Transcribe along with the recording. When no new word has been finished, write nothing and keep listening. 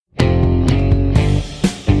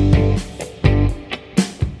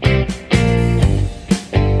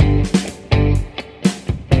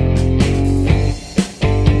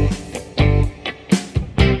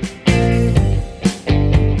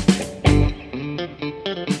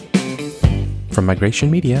From Migration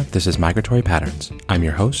Media, this is Migratory Patterns. I'm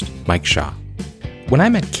your host, Mike Shaw. When I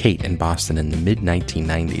met Kate in Boston in the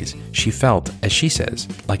mid-1990s, she felt, as she says,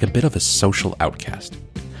 like a bit of a social outcast.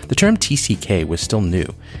 The term TCK was still new,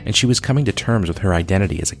 and she was coming to terms with her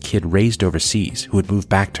identity as a kid raised overseas who had moved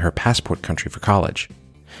back to her passport country for college.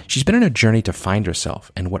 She's been on a journey to find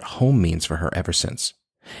herself and what home means for her ever since.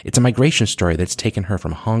 It's a migration story that's taken her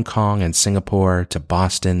from Hong Kong and Singapore to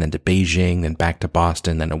Boston, then to Beijing, then back to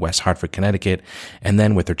Boston, then to West Hartford, Connecticut, and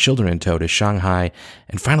then with her children in tow to Shanghai,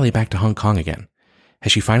 and finally back to Hong Kong again.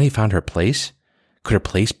 Has she finally found her place? Could her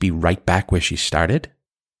place be right back where she started?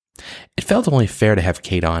 It felt only fair to have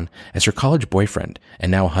Kate on, as her college boyfriend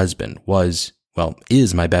and now husband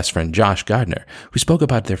is my best friend Josh Gardner, who spoke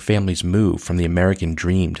about their family's move from the American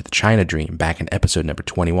dream to the China dream back in episode number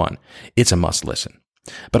 21. It's a must listen.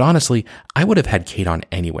 But honestly, I would have had Kate on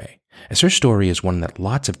anyway, as her story is one that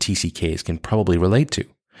lots of TCKs can probably relate to.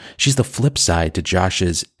 She's the flip side to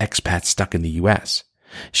Josh's expat stuck in the US.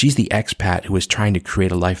 She's the expat who is trying to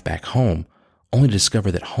create a life back home, only to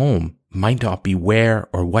discover that home might not be where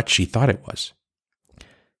or what she thought it was.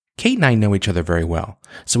 Kate and I know each other very well,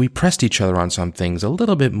 so we pressed each other on some things a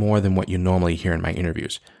little bit more than what you normally hear in my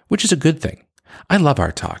interviews, which is a good thing. I love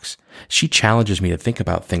our talks. She challenges me to think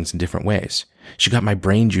about things in different ways. She got my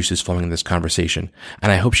brain juices flowing in this conversation, and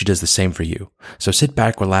I hope she does the same for you. So sit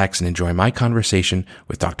back, relax, and enjoy my conversation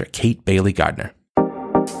with Dr. Kate Bailey Gardner.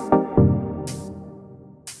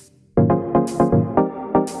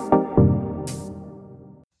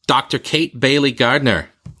 Dr. Kate Bailey Gardner,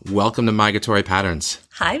 welcome to Migratory Patterns.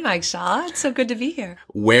 Hi, Mike Shaw. It's so good to be here.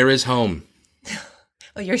 Where is home?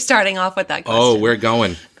 Oh, you're starting off with that question. Oh, we're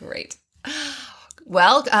going. Great.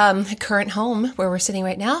 Well, current home, where we're sitting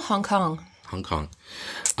right now, Hong Kong. Hong Kong.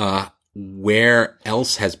 Where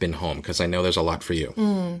else has been home? Because I know there's a lot for you.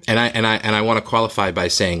 And I want to qualify by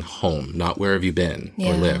saying home, not where have you been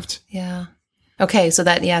or lived. Yeah. Okay, so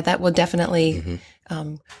that will definitely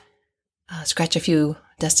scratch a few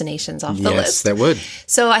destinations off the list. Yes, that would.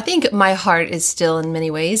 So I think my heart is still in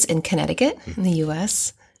many ways in Connecticut, in the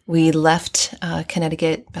U.S. We left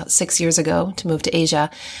Connecticut about 6 years ago to move to Asia,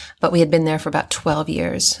 but we had been there for about 12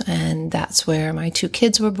 years. And that's where my two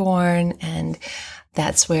kids were born. And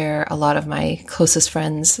that's where a lot of my closest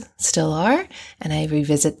friends still are. And I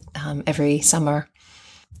revisit every summer.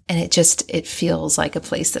 And it feels like a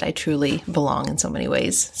place that I truly belong in so many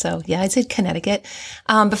ways. So yeah, I'd say Connecticut.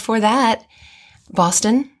 Before that,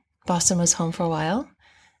 Boston. Boston was home for a while.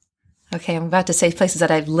 Okay, I'm about to say places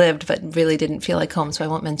that I've lived, but really didn't feel like home, so I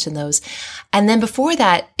won't mention those. And then before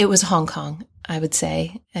that, it was Hong Kong, I would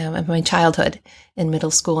say. In my childhood, in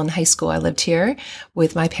middle school and high school, I lived here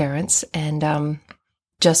with my parents and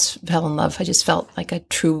just fell in love. I just felt like a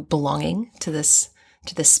true belonging to this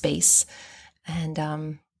space.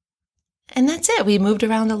 And that's it. We moved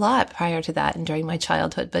around a lot prior to that and during my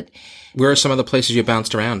childhood. But where are some of the places you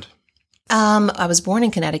bounced around? I was born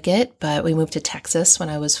in Connecticut, but we moved to Texas when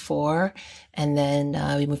I was 4. And then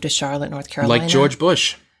we moved to Charlotte, North Carolina. Like George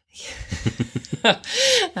Bush.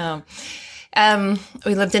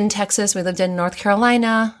 We lived in Texas. We lived in North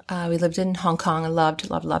Carolina. We lived in Hong Kong. I loved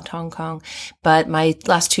Hong Kong. But my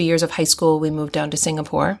last 2 years of high school, we moved down to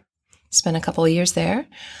Singapore. Spent a couple of years there.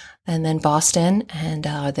 And then Boston and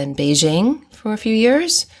then Beijing for a few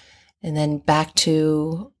years. And then back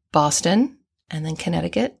to Boston and then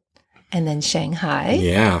Connecticut. And then Shanghai.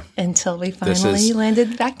 Yeah. Until we finally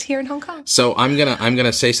landed back here in Hong Kong. So I'm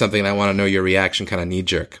gonna say something and I want to know your reaction, kind of knee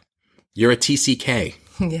jerk. You're a TCK.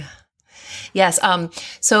 Yeah. Yes.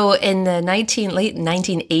 So in the late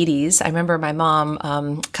 1980s, I remember my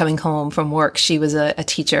mom coming home from work. She was a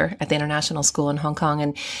teacher at the international school in Hong Kong,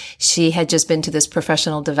 and she had just been to this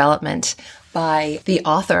professional development by the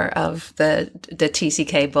author of the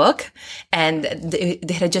TCK book, and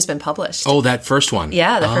it had just been published. Oh, that first one.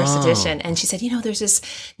 Yeah, the first edition. And she said, there's this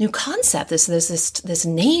new concept, this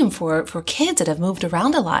name for kids that have moved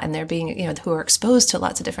around a lot, and they're being, who are exposed to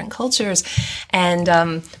lots of different cultures, and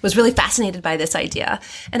was really fascinated by this idea.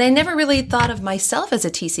 And I never really thought of myself as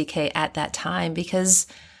a TCK at that time because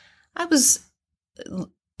I was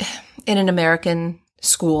in an American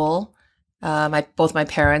school. Both my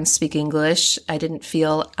parents speak English. I didn't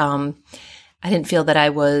feel that I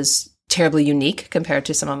was terribly unique compared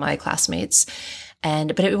to some of my classmates.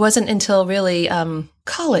 But it wasn't until really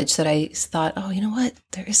college that I thought, oh, you know what?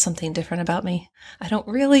 There is something different about me. I don't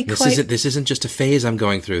really This isn't just a phase I'm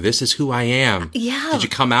going through. This is who I am. Yeah. Did you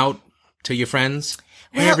come out to your friends?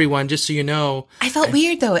 Hey, everyone, just so you know. I felt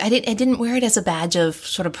weird, though. I didn't wear it as a badge of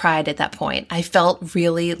sort of pride at that point. I felt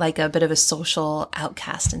really like a bit of a social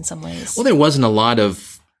outcast in some ways. Well, there wasn't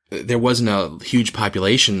a huge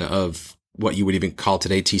population of what you would even call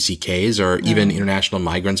today TCKs or even international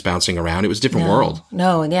migrants bouncing around. It was a different world.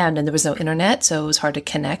 No, yeah, and there was no internet, so it was hard to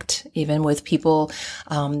connect even with people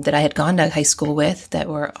that I had gone to high school with that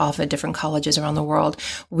were off at different colleges around the world.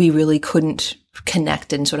 We really couldn't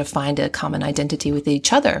connect and sort of find a common identity with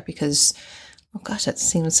each other because, oh gosh, that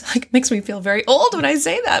seems like it makes me feel very old when I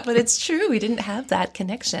say that, but it's true. We didn't have that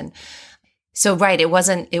connection. So, right, it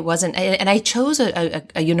wasn't, and I chose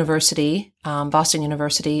a university, Boston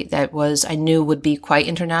University, that I knew would be quite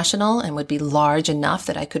international and would be large enough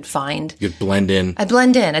that I could find. You'd blend in. I'd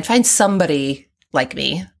blend in. I'd find somebody like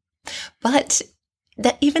me. But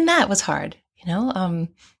even that was hard,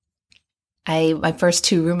 my first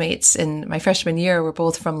two roommates in my freshman year were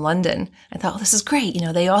both from London. I thought, oh, this is great.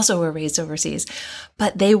 They also were raised overseas,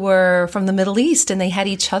 but they were from the Middle East and they had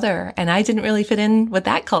each other. And I didn't really fit in with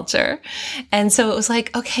that culture. And so it was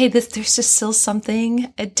like, okay, there's just still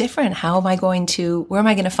something different. Where am I going to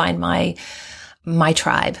find my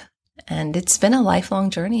tribe? And it's been a lifelong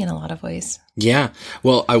journey in a lot of ways. Yeah.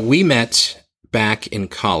 Well, we met back in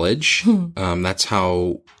college. That's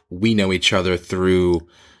how we know each other, through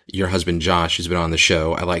your husband, Josh, who's been on the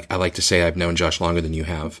show. I like to say I've known Josh longer than you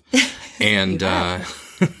have. And,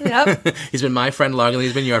 Yep. He's been my friend longer than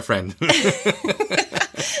he's been your friend. Do you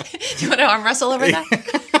want to arm wrestle over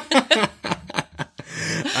that?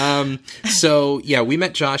 So yeah, we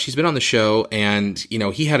met Josh. He's been on the show, and,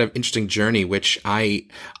 he had an interesting journey, which I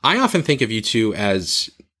often think of you two as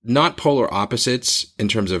not polar opposites in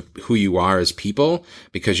terms of who you are as people,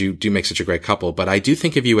 because you do make such a great couple. But I do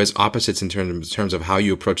think of you as opposites in terms of how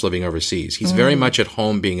you approach living overseas. He's very much at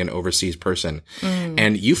home being an overseas person,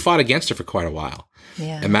 and you fought against it for quite a while.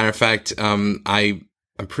 Yeah. As a matter of fact, I'm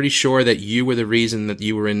pretty sure that you were the reason that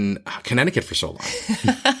you were in Connecticut for so long.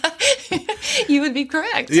 You would be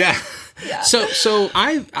correct. Yeah. Yeah. So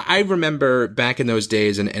I remember back in those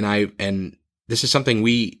days, and this is something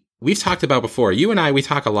we've talked about before. You and we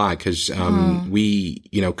talk a lot because we,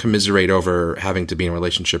 commiserate over having to be in a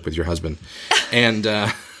relationship with your husband. And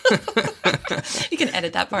you can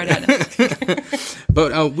edit that part out.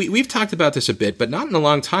 But we've talked about this a bit, but not in a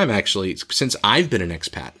long time, actually, since I've been an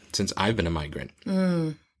expat, since I've been a migrant.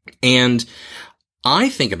 And I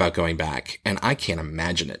think about going back, and I can't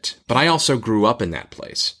imagine it. But I also grew up in that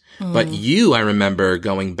place. But I remember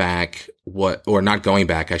going back, not going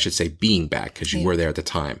back, I should say being back, because you were there at the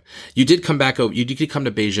time. You did come back, you did come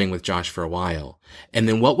to Beijing with Josh for a while. And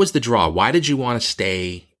then what was the draw? Why did you want to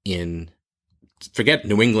stay in, forget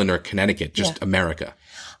New England or Connecticut, just America?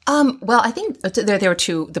 Well, I think there were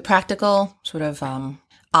two. The practical sort of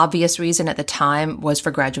obvious reason at the time was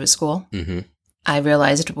for graduate school. Mm-hmm. I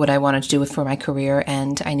realized what I wanted to do for my career,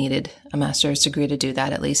 and I needed a master's degree to do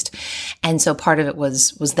that at least. And so part of it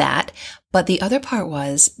was that. But the other part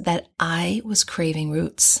was that I was craving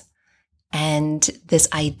roots. And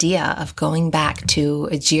this idea of going back to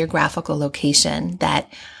a geographical location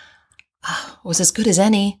that was as good as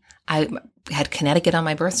any. I had Connecticut on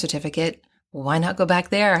my birth certificate. Why not go back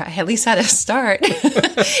there? I at least had a start.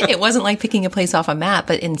 It wasn't like picking a place off a map,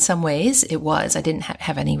 but in some ways it was. I didn't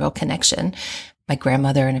have any real connection. My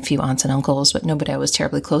grandmother and a few aunts and uncles, but nobody I was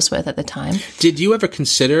terribly close with at the time. Did you ever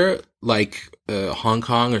consider Hong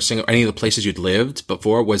Kong or Singapore, any of the places you'd lived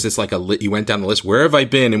before? Was this like you went down the list, where have I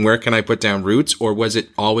been and where can I put down roots? Or was it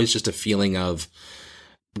always just a feeling of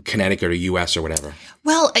Connecticut or US or whatever?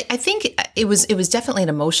 Well, I think it was definitely an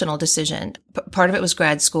emotional decision. Part of it was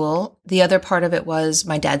grad school. The other part of it was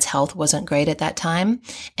my dad's health wasn't great at that time.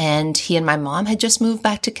 And he and my mom had just moved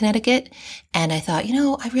back to Connecticut. And I thought,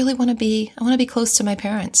 I really want to be close to my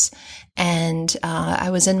parents. And I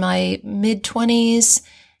was in my mid-20s.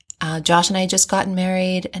 Josh and I had just gotten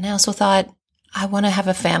married. And I also thought, I want to have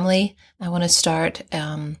a family. I want to start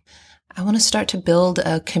to build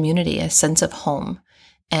a community, a sense of home.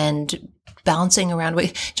 And bouncing around.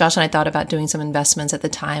 Josh and I thought about doing some investments at the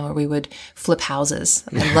time where we would flip houses.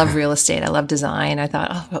 I love real estate. I love design. I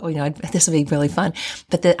thought, this would be really fun.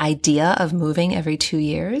 But the idea of moving every 2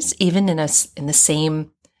 years, even in the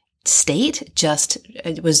same state,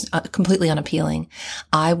 it was completely unappealing.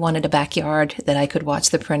 I wanted a backyard that I could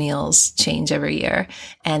watch the perennials change every year,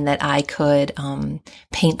 and that I could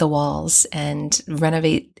paint the walls and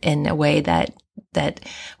renovate in a way that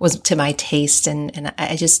was to my taste. And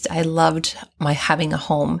I loved having a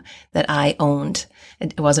home that I owned.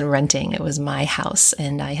 It wasn't renting. It was my house.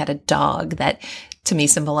 And I had a dog that to me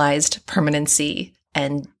symbolized permanency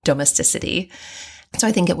and domesticity. So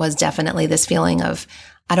I think it was definitely this feeling of,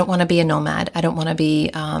 I don't want to be a nomad. I don't want to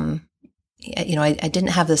be, I didn't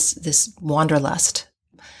have this wanderlust.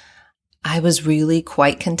 I was really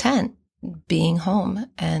quite content being home.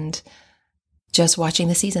 And just watching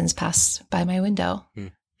the seasons pass by my window.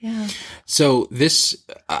 Yeah. So this,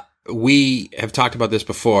 we have talked about this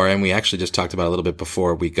before, and we actually just talked about it a little bit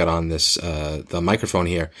before we got on this, the microphone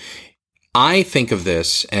here. I think of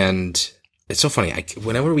this, and it's so funny.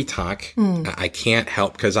 Whenever we talk, I can't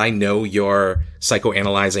help because I know you're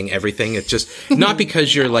psychoanalyzing everything. It's just not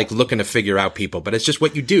because you're like looking to figure out people, but it's just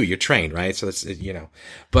what you do. You're trained, right? So that's,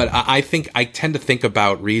 but I think I tend to think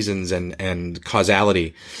about reasons and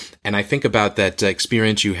causality. And I think about that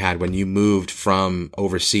experience you had when you moved from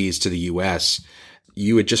overseas to the U.S.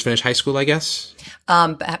 You had just finished high school, I guess?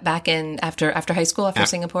 Back in after high school, after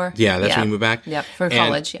Singapore. Yeah, that's when you moved back? Yep, for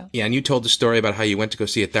college, yeah. Yeah, and you told the story about how you went to go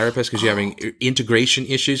see a therapist because you're having integration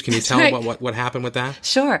issues. Can you tell what happened with that?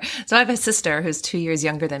 Sure. So I have a sister who's 2 years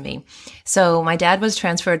younger than me. So my dad was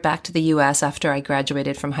transferred back to the U.S. after I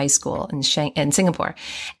graduated from high school in Singapore.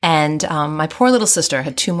 And my poor little sister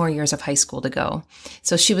had 2 more years of high school to go.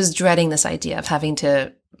 So she was dreading this idea of having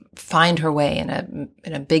to find her way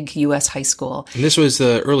in a big U.S. high school. And this was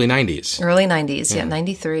the early 90s. Early 90s, yeah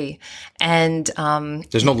 93. And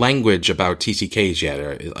there's no language about TCKs yet,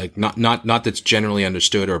 or like not that's generally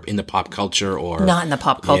understood or in the pop culture or not in the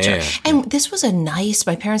pop culture. Yeah. And this was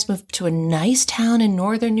my parents moved to a nice town in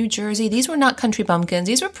northern New Jersey. These were not country bumpkins.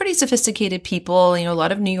 These were pretty sophisticated people, a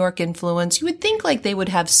lot of New York influence. You would think like they would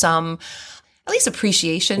have some at least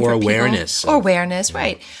appreciation or for awareness. People. Or awareness,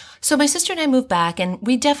 right. So my sister and I moved back, and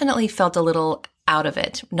we definitely felt a little out of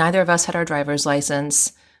it. Neither of us had our driver's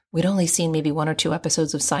license. We'd only seen maybe 1 or 2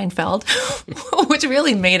 episodes of Seinfeld, which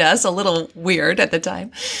really made us a little weird at the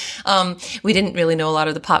time. We didn't really know a lot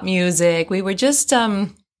of the pop music. We were just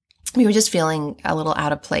feeling a little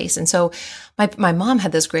out of place. And so my mom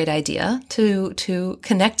had this great idea to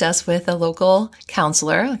connect us with a local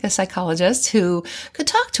counselor, like a psychologist, who could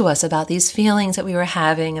talk to us about these feelings that we were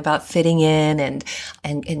having about fitting in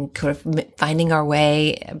and kind of finding our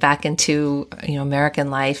way back into,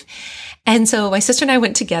 American life. And so my sister and I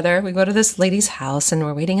went together. We go to this lady's house and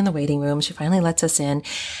we're waiting in the waiting room. She finally lets us in.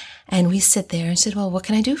 And we sit there and said, well, what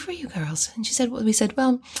can I do for you girls? And we said,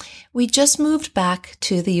 we just moved back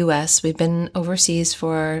to the U.S. We've been overseas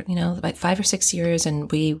for, about 5 or 6 years. And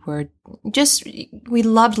we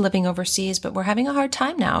loved living overseas, but we're having a hard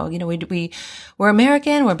time now. We're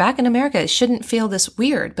American. We're back in America. It shouldn't feel this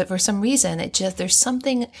weird. But for some reason, there's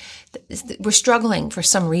something, we're struggling for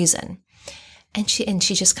some reason. And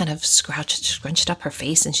she just kind of scrunched up her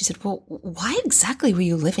face and she said, well, why exactly were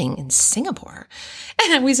you living in Singapore?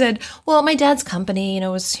 And we said, well, my dad's company, he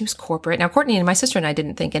was corporate. Now, Courtney and my sister and I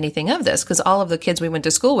didn't think anything of this because all of the kids we went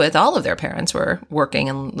to school with, all of their parents were working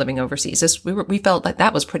and living overseas. We felt like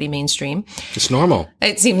that was pretty mainstream. It's normal.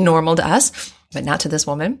 It seemed normal to us, but not to this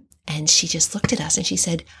woman. And she just looked at us and she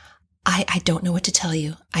said, I don't know what to tell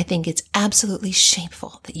you. I think it's absolutely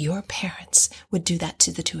shameful that your parents would do that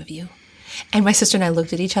to the 2 of you. And my sister and I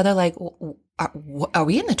looked at each other like, are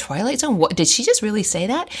we in the Twilight Zone? What, did she just really say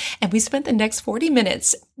that? And we spent the next 40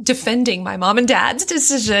 minutes defending my mom and dad's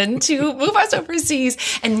decision to move us overseas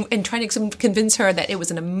and trying to convince her that it was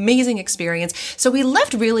an amazing experience. So we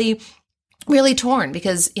left really, really torn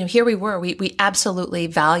because, here we were, we absolutely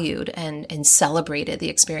valued and celebrated the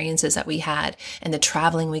experiences that we had and the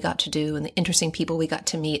traveling we got to do and the interesting people we got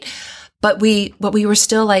to meet. But we were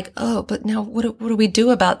still like, oh, but now what do we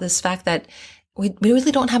do about this fact that we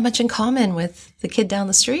really don't have much in common with the kid down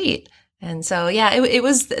the street? And so, yeah, it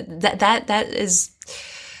was that is.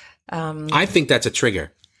 I think that's a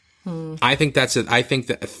trigger. I think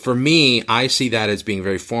that for me, I see that as being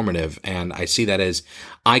very formative, and I see that as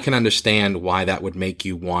I can understand why that would make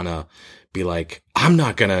you want to be like, I'm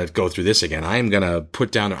not going to go through this again. I'm going to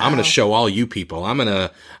I'm going to show all you people. I'm going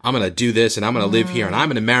to do this and I'm going to live here and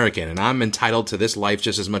I'm an American and I'm entitled to this life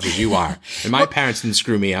just as much as you are. And my parents didn't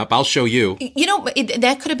screw me up. I'll show you.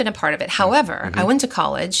 That could have been a part of it. However, I went to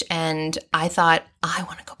college and I thought, I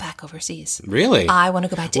want to go back overseas. Really? I want to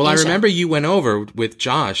go back to Asia. Well, I remember you went over with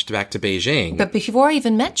Josh back to Beijing. But before I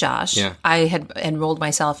even met Josh, I had enrolled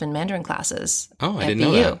myself in Mandarin classes. Oh, I didn't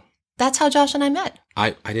know that. That's how Josh and I met.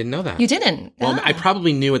 I didn't know that. You didn't? Well, I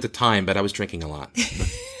probably knew at the time, but I was drinking a lot.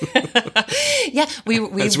 Yeah,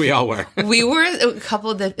 as we all were. We were a couple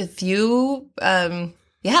of the few.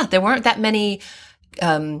 There weren't that many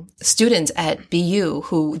students at BU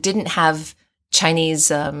who didn't have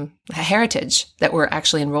Chinese heritage that were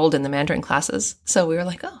actually enrolled in the Mandarin classes. So we were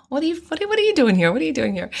like, oh, what are you doing here? What are you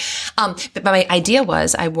doing here? But my idea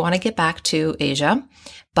was I want to get back to Asia,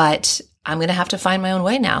 but I'm going to have to find my own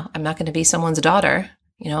way now. I'm not going to be someone's daughter,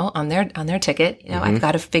 on their ticket. I've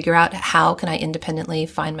got to figure out how can I independently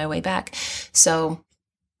find my way back. So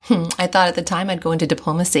I thought at the time I'd go into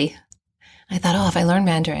diplomacy. I thought, if I learn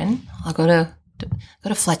Mandarin, I'll go to go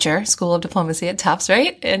to Fletcher School of Diplomacy at Tufts,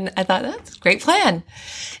 right? And I thought, that's a great plan.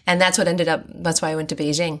 And that's why I went to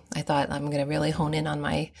Beijing. I thought I'm going to really hone in on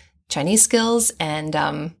my Chinese skills, and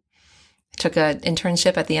took an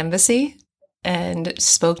internship at the embassy and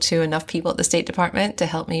spoke to enough people at the State Department to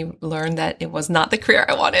help me learn that it was not the career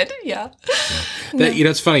I wanted. Yeah.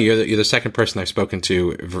 It's funny. You're the second person I've spoken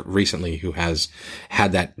to recently who has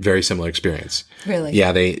had that very similar experience. Really?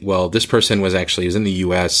 Yeah. This person was in the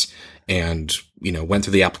U.S. and, went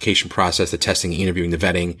through the application process, the testing, the interviewing, the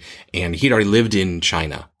vetting, and he'd already lived in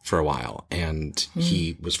China for a while, and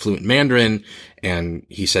he was fluent in Mandarin, and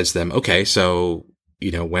he says to them, okay, so,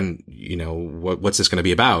 what's this going to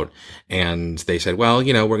be about? And they said, well,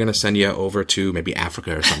 we're going to send you over to maybe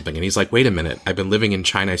Africa or something. And he's like, wait a minute, I've been living in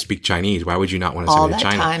China. I speak Chinese. Why would you not want to send me to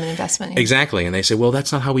China? All that time and investment. Yeah. Exactly. And they say, well,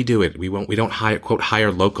 that's not how we do it. We don't hire, quote,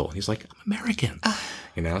 hire local. And he's like, I'm American.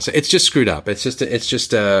 So it's just screwed up.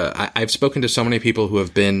 I've spoken to so many people who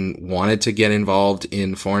have wanted to get involved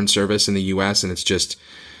in foreign service in the U.S. and it's just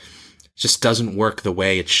doesn't work the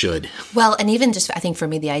way it should. Well, and even just, I think for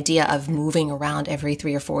me, the idea of moving around every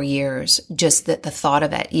 3 or 4 years, just the thought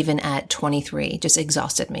of it, even at 23, just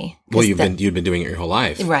exhausted me. Well, you've been doing it your whole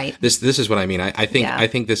life. Right. This is what I mean. I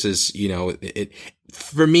think this is,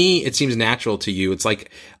 for me, it seems natural to you. It's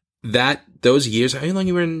like those years, how long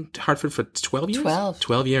you were in Hartford for 12 years?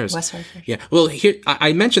 12 years. West Hartford. Yeah. Well, here,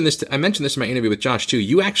 I mentioned this in my interview with Josh too.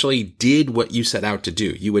 You actually did what you set out to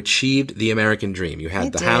do. You achieved the American dream. You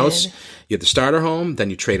had the house, you had the starter home, then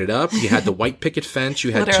you traded up, you had the white picket fence,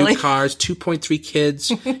 you had Literally. 2 cars, 2.3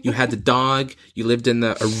 kids, you had the dog, you lived in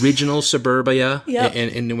the original suburbia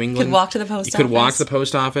in New England. You could walk to the post office. You could walk to the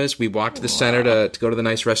post office. We walked to the center to go to the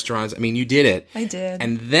nice restaurants. I mean, you did it. I did.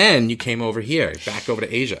 And then you came over here, back over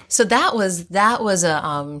to Asia. So that was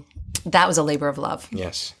a labor of love.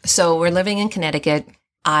 Yes. So we're living in Connecticut.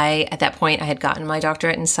 At that point, I had gotten my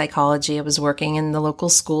doctorate in psychology. I was working in the local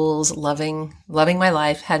schools, loving my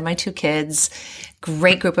life, had my 2 kids,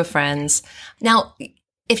 great group of friends. Now,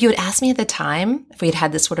 if you had asked me at the time, if we had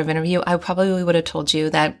had this sort of interview, I probably would have told you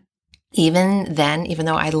that even then, even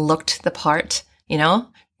though I looked the part,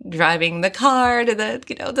 driving the car to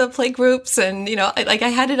the play groups and,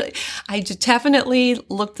 I just definitely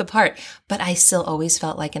looked the part, but I still always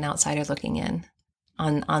felt like an outsider looking in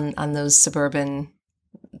on those suburban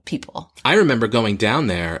people. I remember going down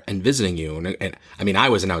there and visiting you. And I mean, I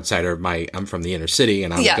was an outsider. I'm from the inner city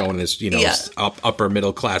and I was going to this, upper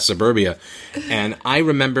middle class suburbia. And I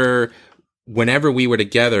remember whenever we were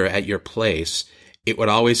together at your place, it would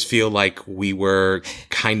always feel like we were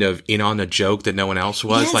kind of in on a joke that no one else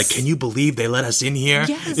was. Yes. Like, can you believe they let us in here?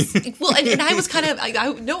 Yes. Well, and I was kind of,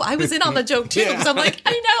 I was in on the joke too. Because I'm like,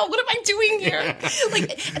 I know, what am I doing here?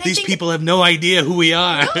 These people have no idea who we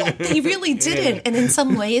are. No, they really didn't. Yeah. And in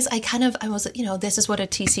some ways, I was, this is what a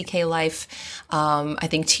TCK life, I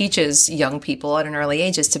think teaches young people at an early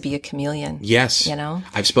age, is to be a chameleon. Yes.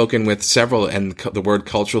 I've spoken with several and the word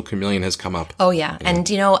cultural chameleon has come up. Oh yeah. And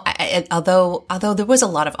although there was a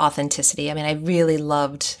lot of authenticity. I mean, I really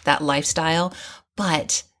loved that lifestyle,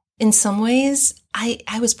 but in some ways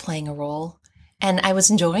I was playing a role and I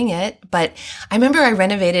was enjoying it. But I remember I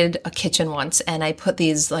renovated a kitchen once and I put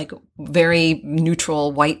these like very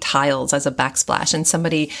neutral white tiles as a backsplash. And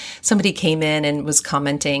somebody came in and was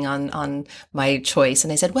commenting on my choice.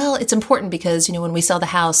 And I said, well, it's important because, when we sell the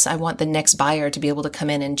house, I want the next buyer to be able to come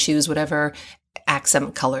in and choose whatever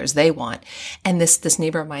accent colors they want. And this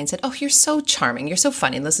neighbor of mine said, oh, you're so charming. You're so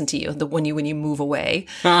funny. Listen to you when you move away.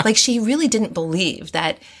 Like she really didn't believe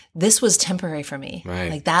that this was temporary for me. Right.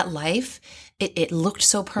 Like that life, it looked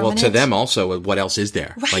so permanent. Well, to them also, what else is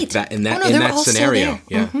there? Right. Like that in that scenario.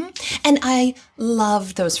 Yeah. Mm-hmm. And I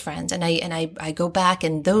love those friends. And I go back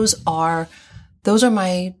and those are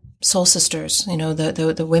my soul sisters,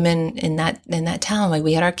 the women in that town. Like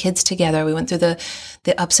we had our kids together. We went through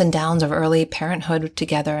the ups and downs of early parenthood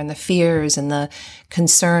together and the fears and the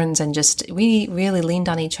concerns and just, we really leaned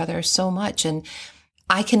on each other so much. And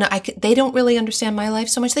they don't really understand my life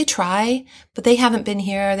so much. They try, but they haven't been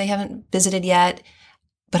here. They haven't visited yet,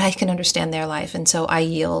 but I can understand their life. And so I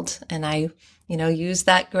yield and I, use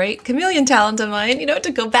that great chameleon talent of mine,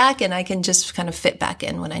 to go back and I can just kind of fit back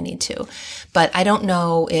in when I need to. But I don't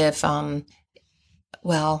know if, I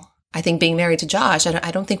think being married to Josh,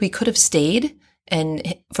 I don't think we could have stayed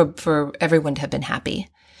and for everyone to have been happy.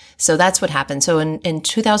 So that's what happened. So in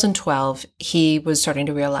 2012, he was starting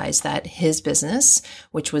to realize that his business,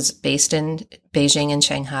 which was based in Beijing and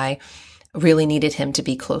Shanghai, really needed him to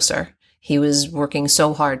be closer. He was working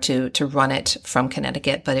so hard to run it from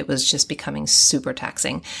Connecticut, but it was just becoming super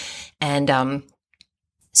taxing. And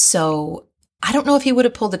so I don't know if he would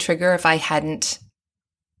have pulled the trigger if I hadn't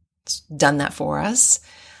done that for us.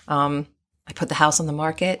 I put the house on the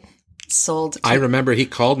market, sold. I remember he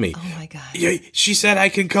called me. Oh my God. Yeah, she said I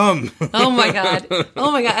can come. Oh my God.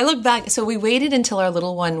 Oh my God. I look back. So we waited until our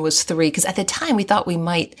little one was 3, because at the time we thought we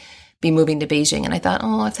might be moving to Beijing. And I thought,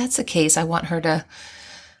 oh, if that's the case, I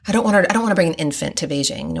don't want to bring an infant to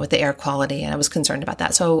Beijing, with the air quality. And I was concerned about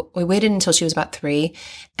that. So we waited until she was about 3.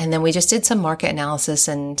 And then we just did some market analysis,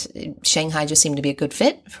 and Shanghai just seemed to be a good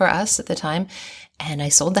fit for us at the time. And I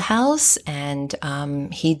sold the house, and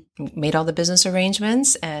he made all the business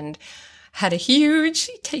arrangements and had a huge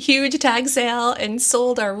tag sale and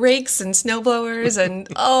sold our rakes and snowblowers. And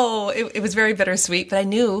it was very bittersweet, but I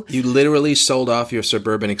knew. You literally sold off your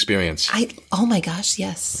suburban experience. Oh my gosh,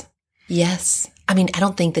 yes. Yes. I mean, I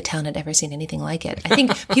don't think the town had ever seen anything like it. I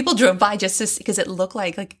think people drove by just because it looked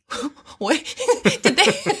like what?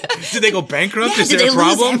 Did they go bankrupt? Yeah, Is there a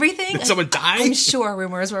problem? Lose everything? Did someone die? I'm sure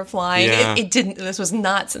rumors were flying. Yeah. It didn't. This was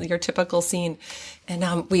not your typical scene.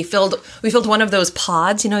 And we filled one of those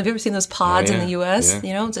pods. Have you ever seen those pods in the U.S.?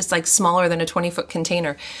 Yeah. Just like smaller than a 20-foot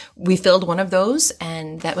container. We filled one of those,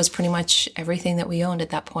 and that was pretty much everything that we owned at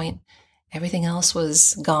that point. Everything else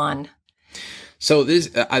was gone. So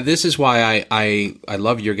this is why I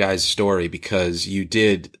love your guys' story, because you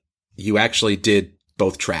actually did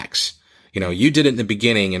both tracks. You did it in the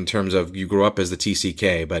beginning in terms of you grew up as the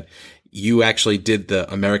TCK, but you actually did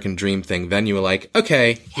the American dream thing. Then you were like,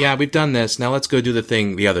 okay, yeah, we've done this. Now let's go do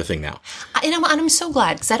the other thing now. And I'm so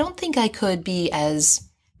glad, because I don't think I could be as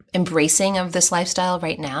embracing of this lifestyle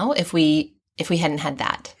right now if we hadn't had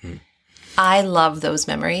that. I love those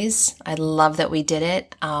memories. I love that we did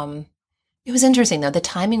it. It was interesting, though. The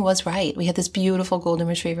timing was right. We had this beautiful golden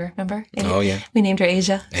retriever, remember? Oh, yeah. We named her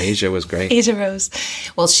Asia. Asia was great. Asia Rose.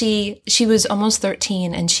 Well, she was almost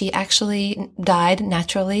 13, and she actually died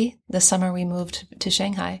naturally the summer we moved to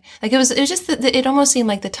Shanghai. Like, it was just that it almost seemed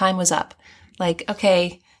like the time was up. Like,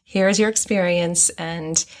 okay, here's your experience,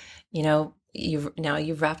 and,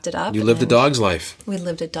 you've wrapped it up. You lived a dog's life. We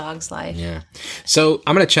lived a dog's life. Yeah. So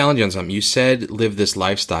I'm going to challenge you on something. You said live this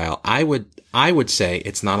lifestyle. I would say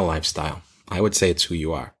it's not a lifestyle. I would say it's who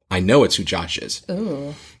you are. I know it's who Josh is.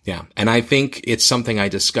 Ooh. Yeah. And I think it's something I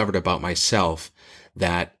discovered about myself,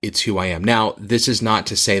 that it's who I am. Now, this is not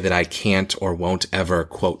to say that I can't or won't ever,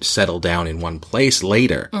 quote, settle down in one place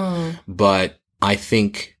later. But I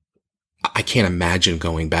think I can't imagine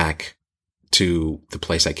going back to the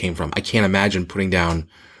place I came from. I can't imagine putting down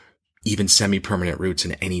even semi-permanent roots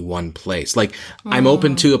in any one place. Like, I'm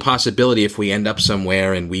open to a possibility if we end up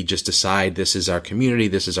somewhere and we just decide this is our community,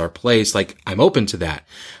 this is our place. Like, I'm open to that,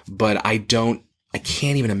 but I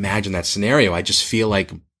can't even imagine that scenario. I just feel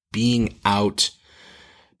like being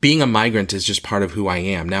a migrant is just part of who I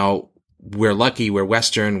am. Now, we're lucky, we're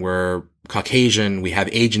Western, we're Caucasian, we have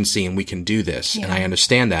agency, and we can do this. Yeah. And I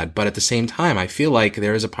understand that. But at the same time, I feel like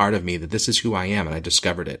there is a part of me that this is who I am, and I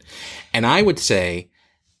discovered it. And I would say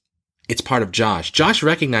it's part of Josh. Josh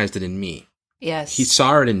recognized it in me. Yes. He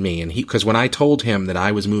saw it in me. And because when I told him that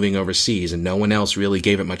I was moving overseas and no one else really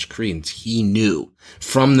gave it much credence, he knew.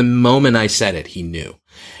 From the moment I said it, he knew.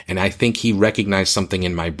 And I think he recognized something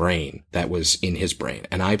in my brain that was in his brain.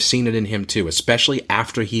 And I've seen it in him too, especially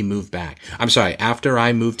after he moved back. After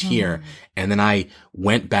I moved here and then I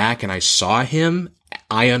went back and I saw him,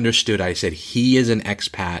 I understood. I said, he is an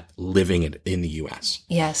expat living in the U.S.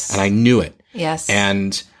 Yes. And I knew it. Yes.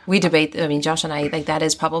 And we debate, Josh and I, like, that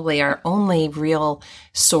is probably our only real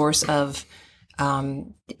source of, I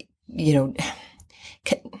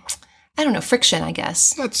don't know, friction, I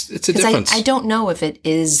guess. It's a difference. I don't know if it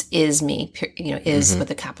is me,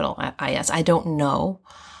 with a capital I-S. I don't know.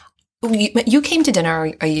 You came to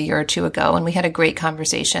dinner a year or two ago, and we had a great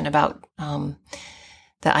conversation about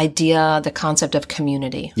the concept of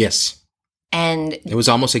community. Yes. And it was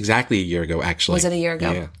almost exactly a year ago, actually. Was it a year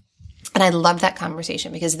ago? Yeah. And I loved that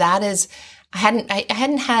conversation because that is, I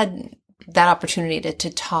hadn't had that opportunity to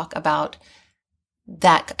talk about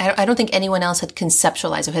that. I don't think anyone else had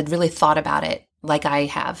conceptualized or had really thought about it like I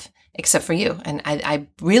have, except for you. And I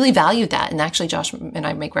really valued that. And actually, Josh and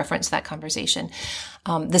I make reference to that conversation.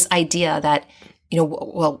 This idea that,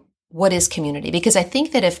 what is community? Because I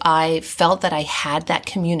think that if I felt that I had that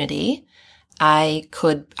community, I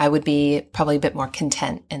would be probably a bit more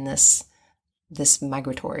content in this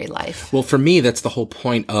migratory life. Well, for me, that's the whole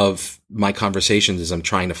point of my conversations is I'm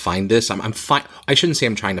trying to find this. I'm fine. I shouldn't say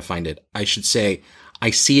I'm trying to find it. I should say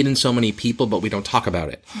I see it in so many people, but we don't talk about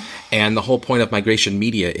it. And the whole point of migration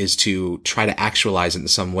media is to try to actualize it in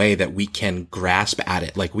some way that we can grasp at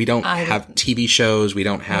it. Like, we don't have TV shows. We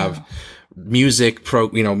don't have music,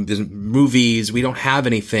 there's movies. We don't have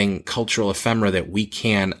anything cultural ephemera that we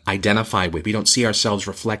can identify with. We don't see ourselves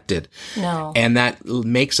reflected. No. And that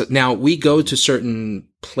makes it, now we go to certain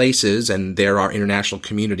places and there are international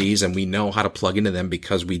communities and we know how to plug into them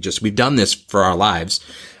because we've done this for our lives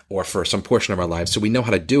or for some portion of our lives. So we know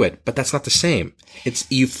how to do it, but that's not the same.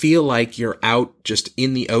 You feel like you're out just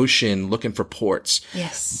in the ocean looking for ports.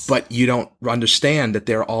 Yes. But you don't understand that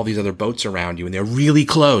there are all these other boats around you and they're really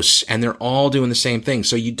close and they're all doing the same thing.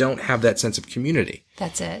 So you don't have that sense of community.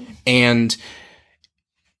 That's it. And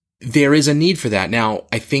there is a need for that. Now,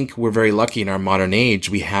 I think we're very lucky in our modern age.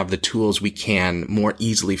 We have the tools we can more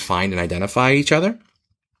easily find and identify each other,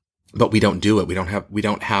 but we don't do it. We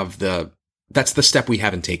don't have that's the step we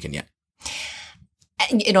haven't taken yet.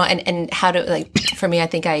 And how to, for me, I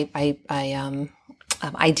think I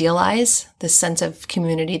idealize the sense of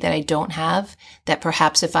community that I don't have, that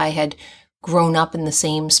perhaps if I had grown up in the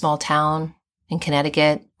same small town in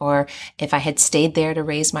Connecticut, or if I had stayed there to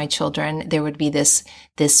raise my children, there would be this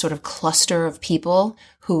sort of cluster of people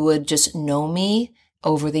who would just know me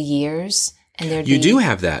over the years. And you do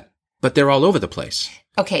have that, but they're all over the place.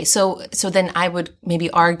 Okay, so then I would maybe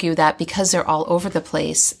argue that because they're all over the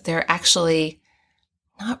place, they're actually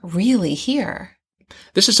not really here.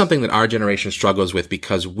 This is something that our generation struggles with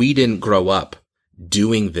because we didn't grow up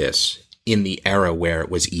doing this in the era where it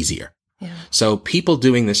was easier. Yeah. So people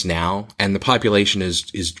doing this now, and the population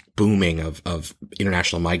is booming of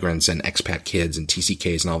international migrants and expat kids and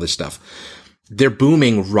TCKs and all this stuff. They're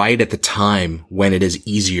booming right at the time when it is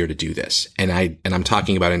easier to do this. And I'm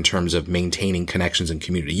talking about in terms of maintaining connections and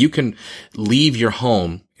community. You can leave your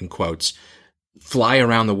home, in quotes, fly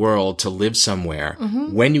around the world to live somewhere.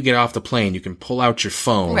 Mm-hmm. When you get off the plane, you can pull out your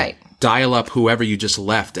phone, right, dial up whoever you just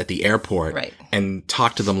left at the airport, right, and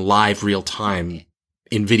talk to them live real time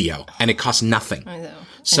in video. And it costs nothing. I know.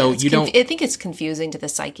 So I think it's confusing to the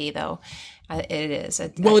psyche though. It is.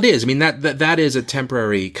 Well, it is. I mean, that is a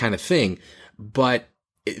temporary kind of thing. But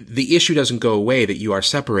the issue doesn't go away that you are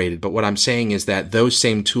separated. But what I'm saying is that those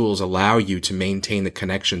same tools allow you to maintain the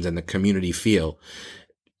connections and the community feel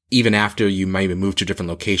even after you maybe move to a different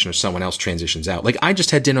location or someone else transitions out. Like I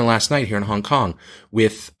just had dinner last night here in Hong Kong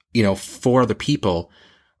with, 4 other people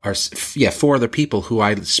who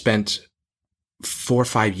I spent 4 or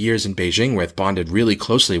 5 years in Beijing with, bonded really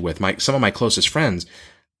closely with. Some of my closest friends.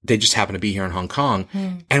 They just happen to be here in Hong Kong,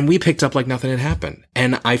 and we picked up like nothing had happened.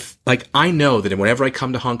 And I know that whenever I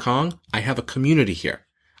come to Hong Kong, I have a community here.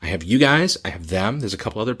 I have you guys, I have them, there's a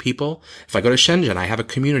couple other people. If I go to Shenzhen, I have a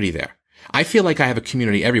community there. I feel like I have a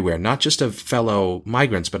community everywhere, not just of fellow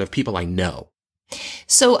migrants, but of people I know.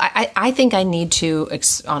 So I think I need to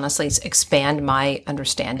honestly expand my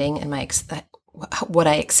understanding and what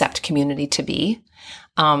I accept community to be.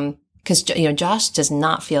 Because, Josh does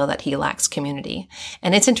not feel that he lacks community.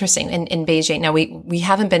 And it's interesting. In Beijing, now we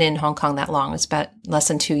haven't been in Hong Kong that long. It's about less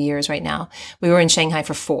than 2 years right now. We were in Shanghai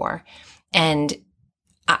for 4. And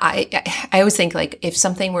I always think like if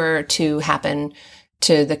something were to happen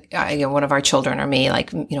to one of our children or me,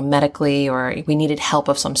 like, medically, or we needed help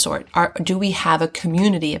of some sort, do we have a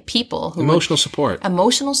community of people who emotional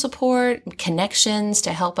support, connections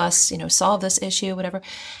to help us, solve this issue, whatever.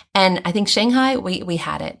 And I think Shanghai, we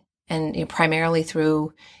had it. And primarily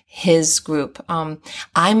through his group.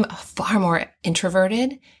 I'm far more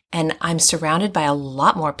introverted, and I'm surrounded by a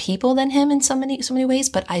lot more people than him in so many ways.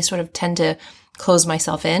 But I sort of tend to close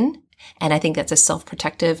myself in, and I think that's a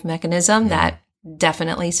self-protective mechanism that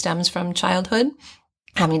definitely stems from childhood,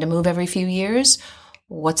 having to move every few years.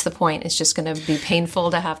 What's the point? It's just going to be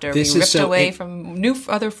painful to have to be ripped away from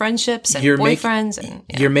other friendships and boyfriends.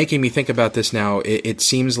 You're making me think about this now. It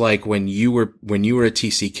seems like when you were at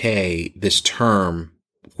TCK, this term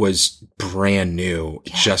was brand new,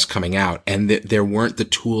 just coming out, and there weren't the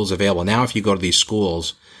tools available. Now, if you go to these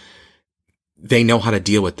schools, they know how to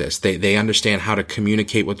deal with this. They understand how to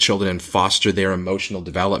communicate with children and foster their emotional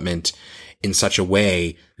development in such a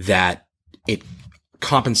way that it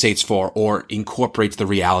compensates for or incorporates the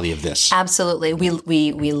reality of this. Absolutely.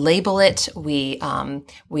 We label it. We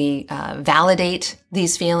validate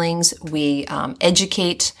these feelings. We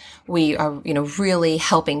educate. We are, really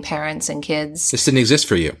helping parents and kids. This didn't exist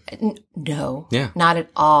for you. No. Yeah. Not at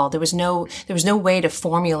all. There was no way to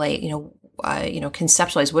formulate,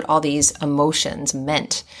 conceptualize what all these emotions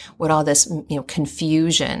meant, what all this,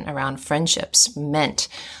 confusion around friendships meant.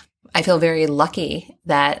 I feel very lucky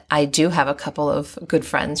that I do have a couple of good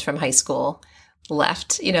friends from high school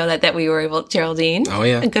left, that we were able, Geraldine, oh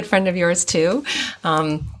yeah, a good friend of yours too.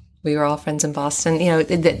 We were all friends in Boston,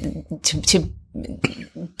 to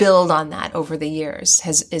build on that over the years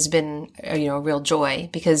has been, a real joy,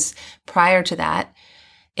 because prior to that,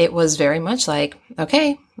 it was very much like,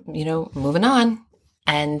 okay, moving on.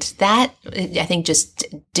 And that, I think, just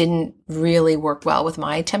didn't really work well with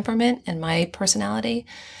my temperament and my personality.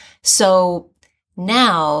 So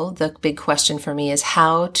now the big question for me is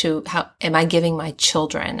how am I giving my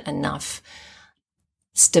children enough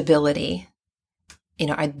stability?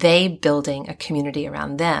 Are they building a community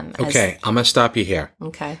around them? Okay, I'm going to stop you here.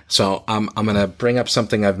 Okay. So I'm going to bring up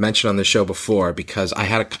something I've mentioned on the show before, because I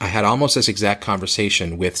had almost this exact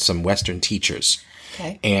conversation with some Western teachers.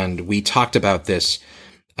 Okay. And we talked about this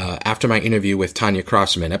after my interview with Tanya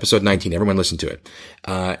Crossman, episode 19. Everyone listened to it.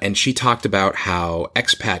 And she talked about how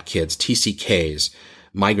expat kids, TCKs,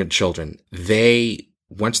 migrant children,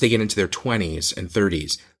 once they get into their 20s and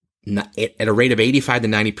 30s, at a rate of 85 to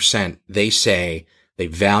 90%, they say they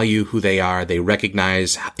value who they are. They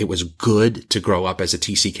recognize it was good to grow up as a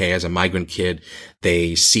TCK, as a migrant kid.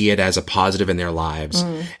 They see it as a positive in their lives,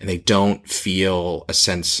 and they don't feel this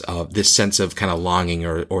sense of kind of longing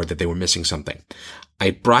or that they were missing something. I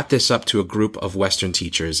brought this up to a group of Western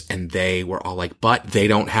teachers, and they were all like, but they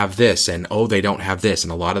don't have this, and they don't have this.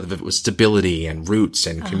 And a lot of it was stability and roots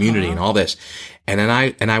and community and all this. And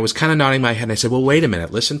then I was kind of nodding my head, and I said, well, wait a minute,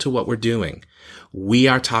 listen to what we're doing. We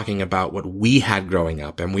are talking about what we had growing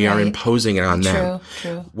up, and we are imposing it on them.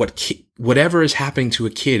 True. Whatever is happening to a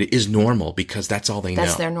kid is normal, because that's all they know.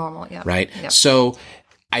 That's their normal, yeah. Right? Yep. So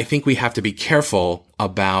I think we have to be careful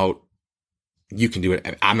about, you can do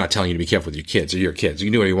it. I'm not telling you to be careful with your kids or your kids. You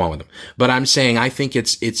can do what you want with them. But I'm saying I think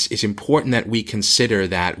it's important that we consider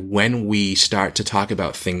that when we start to talk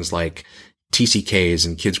about things like TCKs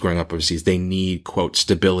and kids growing up overseas, they need, quote,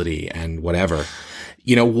 stability and whatever.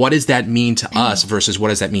 What does that mean to us versus what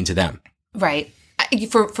does that mean to them? Right.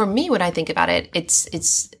 For me, when I think about it, it's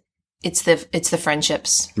the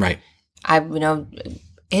friendships. Right.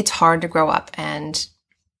 It's hard to grow up, and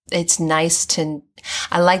it's nice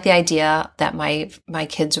I like the idea that my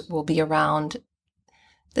kids will be around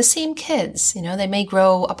the same kids. They may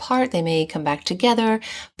grow apart, they may come back together,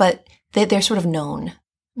 but they're sort of known.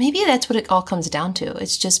 Maybe that's what it all comes down to.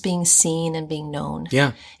 It's just being seen and being known.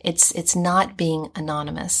 Yeah. It's not being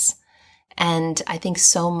anonymous. And I think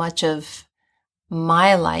so much of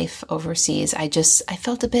my life overseas, I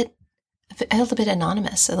felt a bit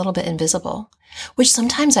anonymous, a little bit invisible, which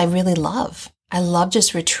sometimes I really love. I love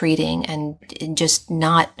just retreating and just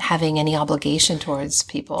not having any obligation towards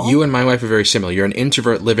people. You and my wife are very similar. You're an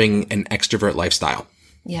introvert living an extrovert lifestyle.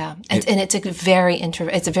 Yeah. And it's a very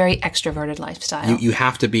extroverted lifestyle. You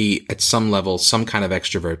have to be at some level, some kind of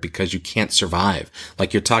extrovert, because you can't survive.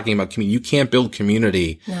 Like you're talking about community. You can't build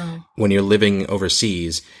community when you're living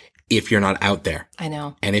overseas if you're not out there. I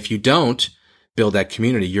know. And if you don't build that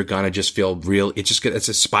community, you're going to just feel it's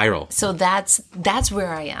a spiral. So that's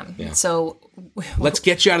where I am. Yeah. So let's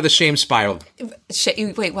get you out of the shame spiral.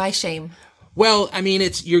 Wait, why shame? Well, I mean,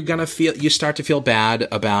 you start to feel bad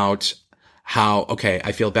about how, okay,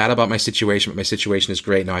 I feel bad about my situation, but my situation is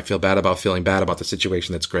great. Now I feel bad about feeling bad about the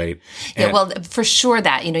situation that's great. And yeah, well, for sure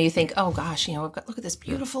that, you think, oh gosh, look at this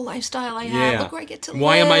beautiful lifestyle I have. Look where I get to live.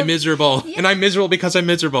 Why am I miserable? Yeah. And I'm miserable because I'm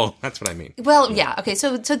miserable. That's what I mean. Well, yeah. Okay.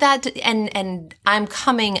 So that, and I'm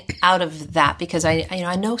coming out of that because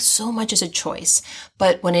I know so much is a choice,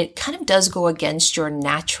 but when it kind of does go against your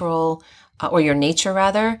natural, or your nature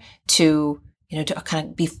rather, to kind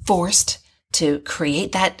of be forced to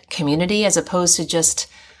create that community as opposed to just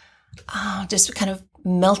kind of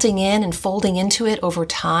melting in and folding into it over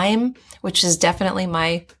time, which is definitely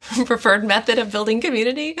my preferred method of building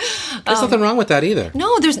community. There's nothing wrong with that either.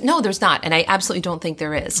 No, there's not. And I absolutely don't think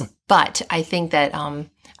there is. But I think that,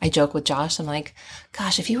 I joke with Josh. I'm like,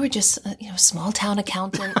 gosh, if you were just a small town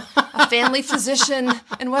accountant, a family physician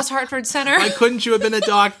in West Hartford Center. Why couldn't you have been a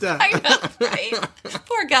doctor? I know, right?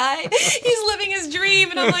 Poor guy. He's living his dream.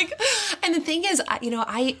 And I'm like, and the thing is,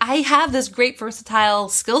 I have this great versatile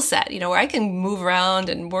skill set, where I can move around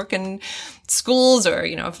and work in schools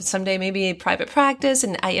or, someday maybe a private practice.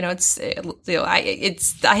 And I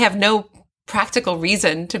have no practical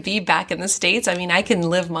reason to be back in the States. I mean, I can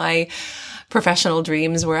live my professional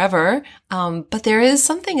dreams wherever. But there is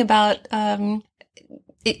something about,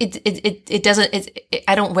 it doesn't,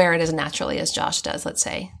 I don't wear it as naturally as Josh does, let's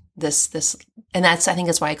say. And I think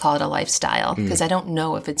that's why I call it a lifestyle, because I don't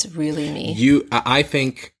know if it's really me. I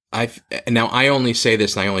think now I only say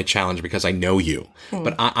this and I only challenge because I know you,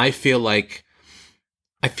 but I feel like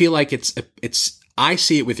it's, I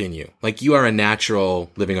see it within you. Like you are a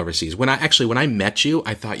natural living overseas. When I met you,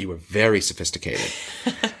 I thought you were very sophisticated.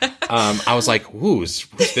 I was like, who's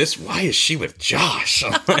this? Why is she with Josh?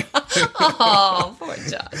 Oh, poor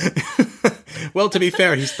Josh. Well, to be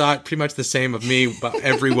fair, he's thought pretty much the same of me, but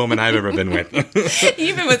every woman I've ever been with.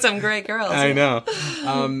 Even with some great girls. I know.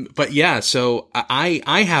 But yeah, so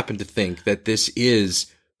I happen to think that this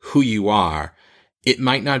is who you are. It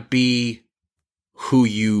might not be who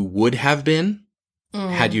you would have been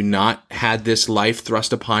had you not had this life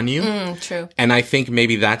thrust upon you. True. And I think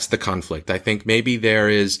maybe that's the conflict. I think maybe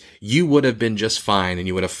you would have been just fine and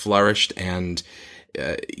you would have flourished and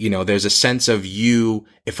there's a sense of you,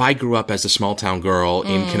 if I grew up as a small town girl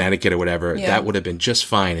in Connecticut or whatever, that would have been just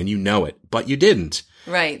fine and you know it, but you didn't.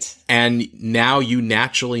 Right. And now you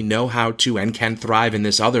naturally know how to and can thrive in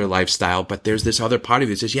this other lifestyle, but there's this other part of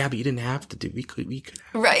you that says, yeah, but you didn't have to do, we could.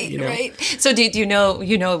 Right, right. So do you know,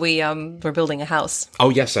 we're building a house. Oh,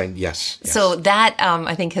 yes. So that,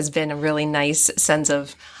 I think has been a really nice sense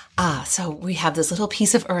of, so we have this little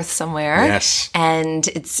piece of earth somewhere. Yes. And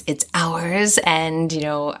it's ours. And,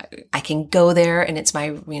 I can go there and it's my,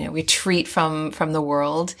 retreat from the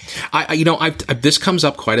world. This comes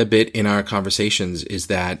up quite a bit in our conversations is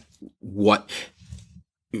that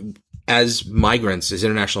as migrants, as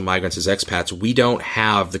international migrants, as expats, we don't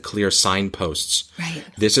have the clear signposts. Right.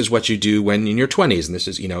 This is what you do when in your 20s. And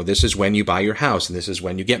this is when you buy your house. And this is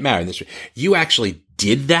when you get married. You actually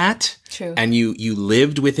did that. True. And you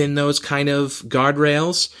lived within those kind of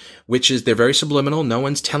guardrails, they're very subliminal. No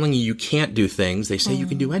one's telling you can't do things. They say you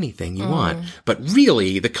can do anything you want. But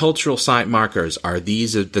really, the cultural sign markers are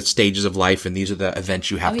these are the stages of life and these are the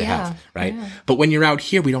events you have to have, right? Yeah. But when you're out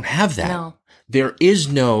here, we don't have that. No. There is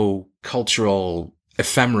no cultural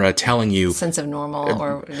ephemera telling you sense of normal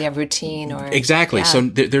or routine or exactly. Yeah. So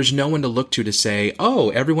there's no one to look to say,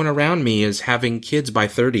 oh, everyone around me is having kids by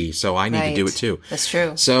 30, so I need to do it too. That's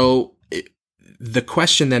true. So the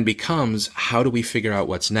question then becomes, how do we figure out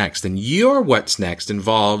what's next? And your what's next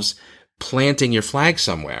involves planting your flag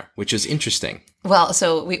somewhere, which is interesting. Well,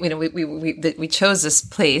 so we chose this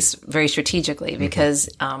place very strategically because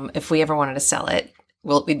if we ever wanted to sell it,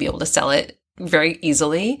 we'd be able to sell it very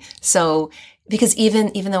easily. So, because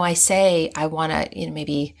even though I say I want to,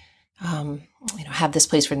 maybe, have this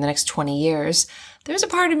place for the next 20 years, there's a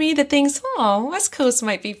part of me that thinks, oh, West Coast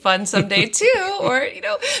might be fun someday too. Or,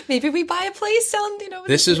 maybe we buy a place down,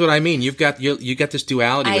 This is what I mean. You got this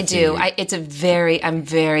duality. I do. I'm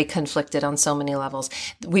very conflicted on so many levels.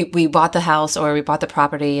 We bought the house or we bought the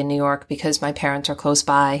property in New York because my parents are close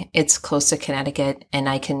by. It's close to Connecticut and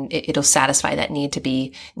it'll satisfy that need to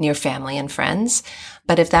be near family and friends.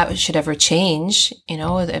 But if that should ever change,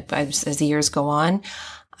 as the years go on,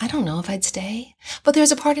 I don't know if I'd stay, but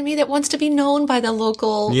there's a part of me that wants to be known by the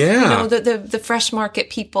local, the fresh market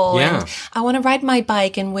people. Yeah. And I want to ride my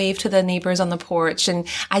bike and wave to the neighbors on the porch. And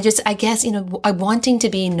I guess, I'm wanting to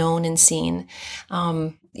be known and seen.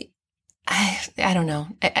 I don't know.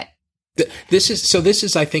 This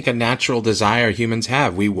is, I think, a natural desire humans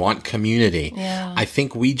have. We want community. Yeah. I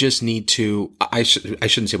think we just need to, I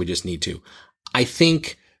shouldn't say we just need to. I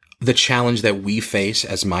think the challenge that we face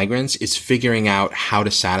as migrants is figuring out how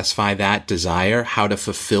to satisfy that desire, how to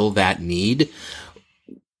fulfill that need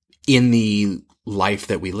in the life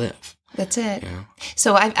that we live. That's it. Yeah.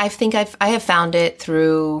 So I think I have found it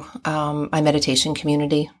through my meditation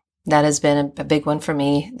community. That has been a big one for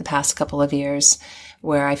me the past couple of years,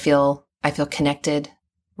 where I feel connected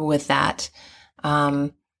with that.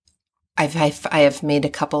 I have made a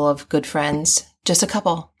couple of good friends, just a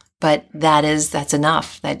couple. But that's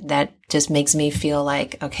enough. That just makes me feel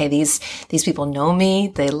like, okay, these people know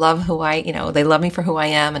me. They love they love me for who I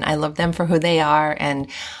am and I love them for who they are. And,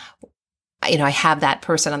 I have that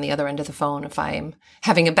person on the other end of the phone. If I'm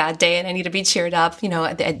having a bad day and I need to be cheered up,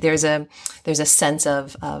 there's a sense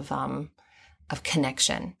of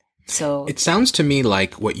connection. So it sounds to me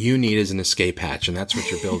like what you need is an escape hatch, and that's what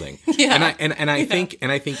you're building. Yeah. And I think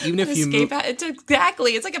even if you move,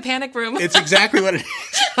 it's like a panic room. It's exactly what it is.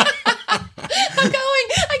 I'm going.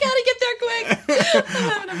 I gotta get there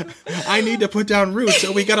quick. I need to put down roots,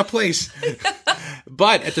 so we got a place.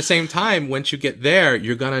 But at the same time, once you get there,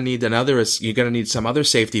 you're gonna need some other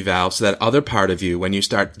safety valve, so that other part of you, when you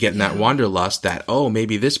start getting that wanderlust, that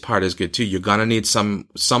maybe this part is good too. You're gonna need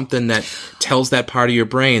something that tells that part of your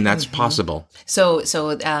brain that's possible. So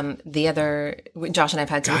the other Josh and I've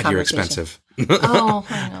had some conversations. You're expensive. Oh,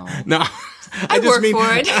 I know. No. I work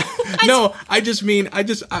for it.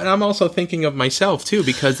 I'm also thinking of myself too,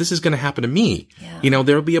 because this is going to happen to me. Yeah.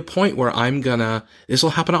 There'll be a point where this will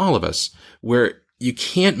happen to all of us, where you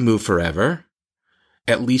can't move forever.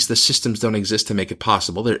 At least the systems don't exist to make it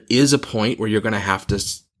possible. There is a point where you're going to have to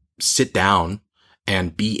sit down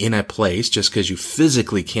and be in a place just because you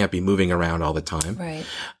physically can't be moving around all the time. Right.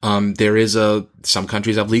 Some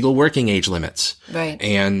countries have legal working age limits. Right.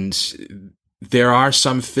 And there are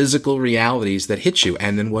some physical realities that hit you.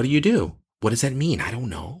 And then what do? What does that mean? I don't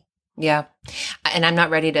know. Yeah. And I'm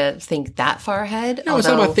not ready to think that far ahead. No, it's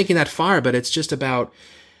not about thinking that far, but it's just about...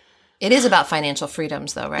 It is about financial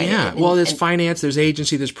freedoms, though, right? Yeah. Well, there's finance, there's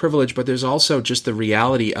agency, there's privilege, but there's also just the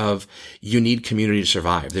reality of you need community to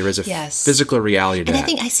survive. There is a physical reality to that. And I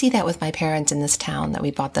think I see that with my parents in this town that we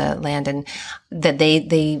bought the land in, that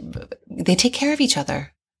they take care of each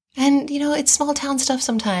other. And, it's small town stuff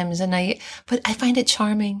sometimes. But I find it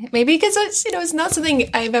charming. Maybe because it's, it's not something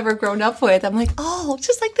I've ever grown up with. I'm like, oh,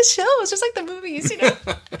 just like the shows, just like the movies,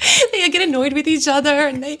 they get annoyed with each other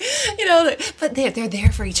and they, but they're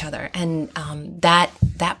there for each other. And, I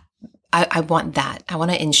want that. I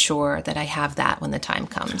want to ensure that I have that when the time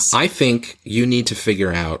comes. I think you need to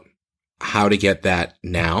figure out how to get that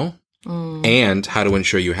now and how to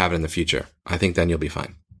ensure you have it in the future. I think then you'll be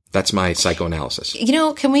fine. That's my psychoanalysis.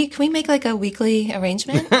 Can we make like a weekly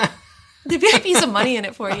arrangement? There might be some money in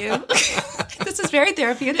it for you. This is very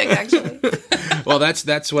therapeutic, actually. Well,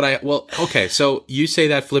 that's what okay. So you say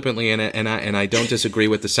that flippantly, and I don't disagree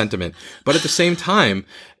with the sentiment, but at the same time,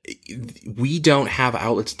 we don't have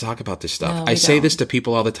outlets to talk about this stuff. No, I say this to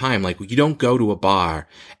people all the time. Like, you don't go to a bar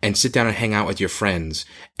and sit down and hang out with your friends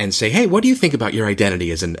and say, "Hey, what do you think about your identity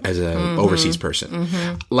as an overseas person?"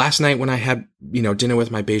 Mm-hmm. Last night when I had, dinner with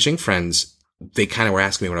my Beijing friends, they kind of were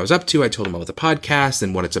asking me what I was up to. I told them about the podcast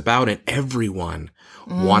and what it's about, and everyone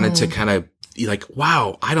wanted to kind of like,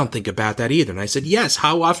 wow, I don't think about that either. And I said, yes,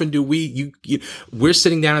 how often do we're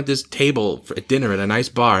sitting down at this table at dinner at a nice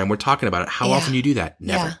bar and we're talking about it. How often do you do that?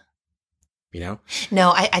 Never. Yeah.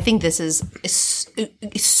 No, I think this is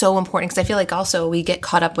so important because I feel like also we get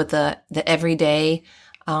caught up with the everyday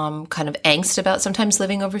kind of angst about sometimes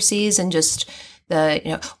living overseas and just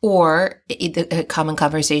or the common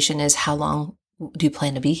conversation is how long do you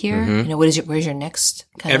plan to be here? Mm-hmm. Where's your next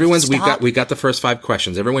kind of stop? we got the first 5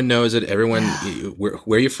 questions. Everyone knows it. Everyone,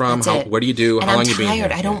 where are you from? Where do you do? And how long I'm you been here?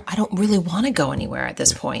 I don't really want to go anywhere at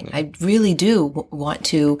this point. I really do want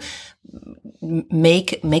to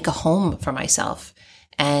make a home for myself.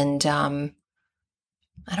 And, I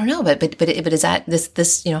don't know, but is that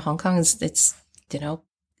this, Hong Kong is, it's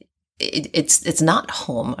not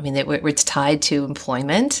home. I mean, it's tied to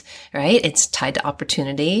employment, right? It's tied to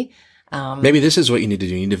opportunity. Maybe this is what you need to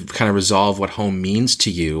do. You need to kind of resolve what home means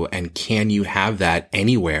to you, and can you have that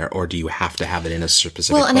anywhere, or do you have to have it in a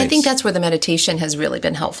specific place? And I think that's where the meditation has really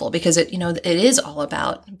been helpful because it is all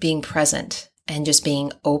about being present and just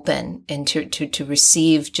being open and to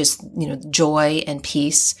receive just, joy and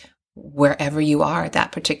peace wherever you are at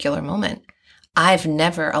that particular moment. I've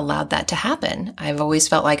never allowed that to happen. I've always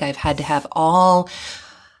felt like I've had to have all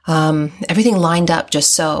everything lined up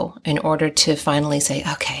just so in order to finally say,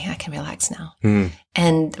 okay, I can relax now.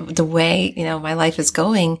 And the way, my life is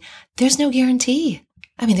going, there's no guarantee.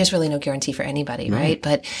 I mean, there's really no guarantee for anybody, right?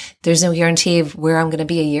 But there's no guarantee of where I'm going to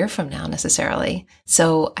be a year from now necessarily.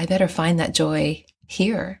 So I better find that joy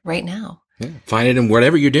here right now. Yeah. Find it in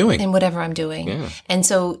whatever you're doing. In whatever I'm doing. Yeah. And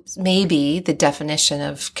so maybe the definition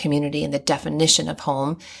of community and the definition of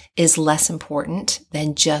home is less important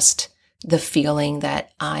than just the feeling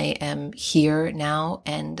that I am here now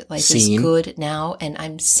and life is good now and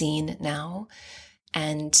I'm seen now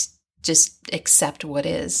and just accept what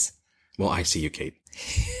is. Well, I see you, Kate.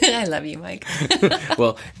 I love you, Mike.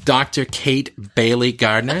 Well, Dr. Kate Bailey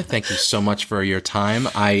Gardner, thank you so much for your time.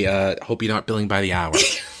 I hope you're not billing by the hour.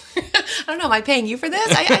 I don't know. Am I paying you for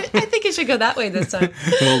this? I think it should go that way this time.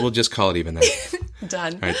 Well, we'll just call it even then.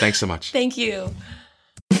 Done. All right. Thanks so much. Thank you.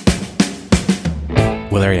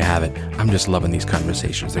 Well, there you have it. I'm just loving these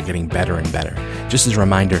conversations. They're getting better and better. Just as a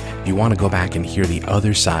reminder, if you want to go back and hear the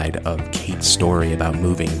other side of Kate's story about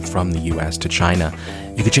moving from the U.S. to China,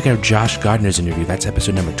 you can check out Josh Gardner's interview. That's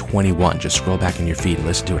episode number 21. Just scroll back in your feed and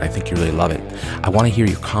listen to it. I think you really love it. I want to hear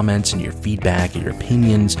your comments and your feedback and your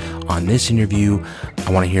opinions on this interview.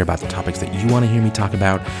 I want to hear about the topics that you want to hear me talk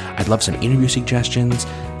about. I'd love some interview suggestions.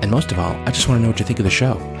 And most of all, I just want to know what you think of the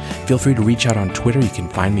show. Feel free to reach out on Twitter. You can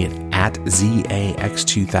find me at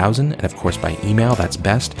ZAX2000. And of course, by email, that's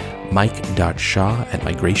best,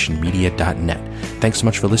 mike.shaw@migrationmedia.net. Thanks so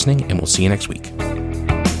much for listening, and we'll see you next week.